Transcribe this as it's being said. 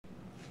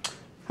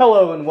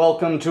Hello and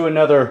welcome to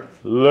another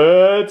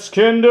Let's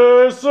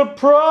Kinder Surprise!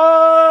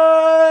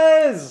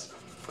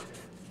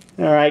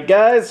 Alright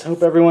guys,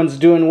 hope everyone's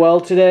doing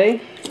well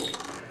today.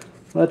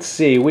 Let's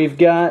see, we've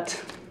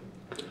got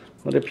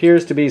what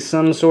appears to be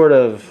some sort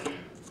of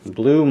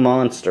blue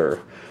monster.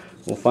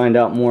 We'll find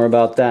out more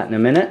about that in a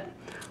minute.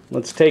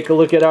 Let's take a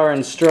look at our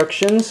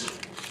instructions.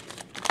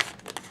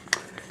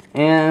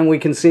 And we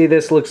can see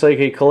this looks like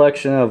a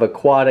collection of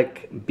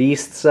aquatic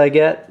beasts, I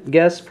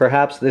guess.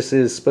 Perhaps this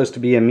is supposed to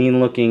be a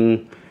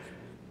mean-looking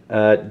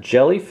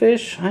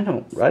jellyfish. I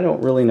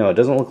don't really know. It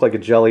doesn't look like a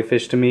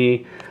jellyfish to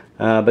me,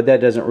 but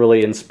that doesn't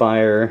really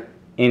inspire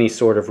any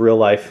sort of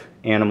real-life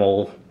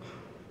animal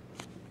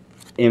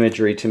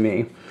imagery to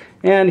me.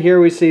 And here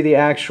we see the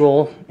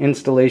actual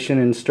installation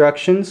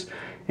instructions.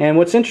 And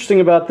what's interesting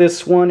about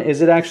this one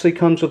is it actually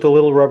comes with a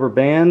little rubber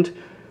band.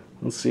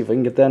 Let's see if I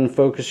can get that in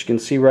focus. You can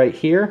see right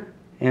here.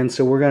 And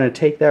so we're going to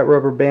take that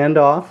rubber band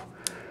off.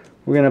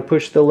 We're going to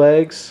push the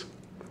legs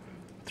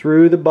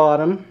through the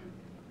bottom.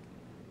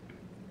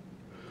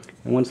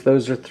 And once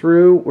those are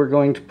through, we're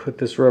going to put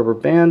this rubber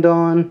band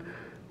on,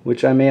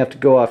 which I may have to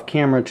go off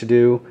camera to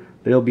do,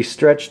 but it'll be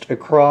stretched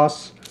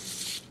across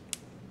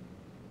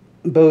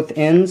both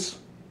ends.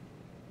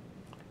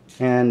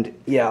 And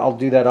yeah, I'll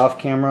do that off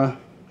camera,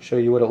 show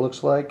you what it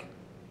looks like.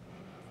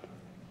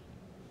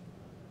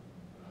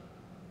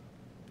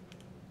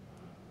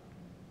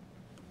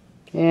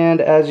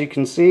 And as you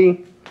can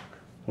see,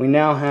 we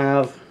now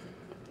have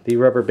the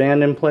rubber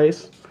band in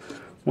place.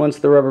 Once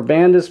the rubber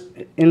band is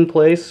in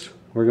place,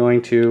 we're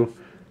going to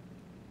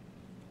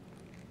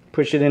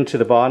push it into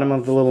the bottom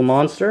of the little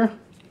monster.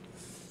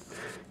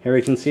 Here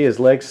we can see his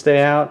legs stay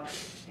out,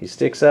 he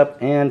sticks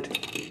up, and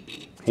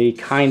he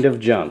kind of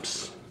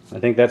jumps. I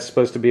think that's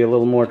supposed to be a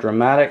little more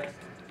dramatic.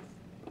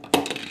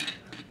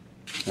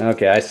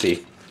 Okay, I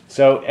see.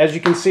 So as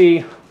you can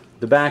see,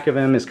 the back of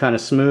him is kind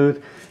of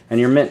smooth. And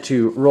you're meant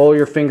to roll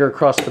your finger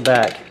across the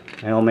back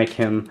and it'll make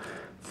him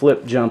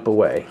flip jump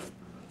away.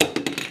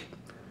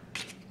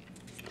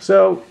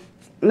 So,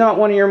 not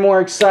one of your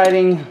more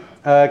exciting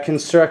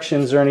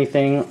constructions or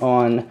anything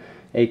on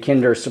a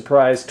Kinder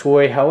Surprise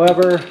toy.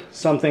 However,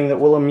 something that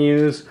will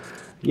amuse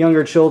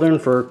younger children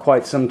for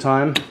quite some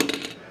time,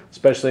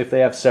 especially if they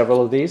have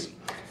several of these.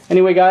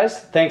 Anyway guys,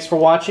 thanks for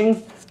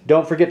watching.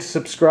 Don't forget to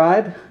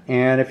subscribe,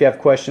 and if you have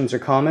questions or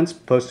comments,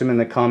 post them in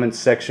the comments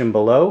section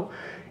below.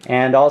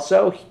 And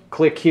also,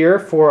 click here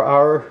for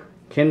our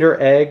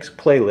Kinder Eggs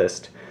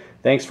playlist.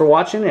 Thanks for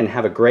watching and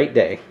have a great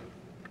day.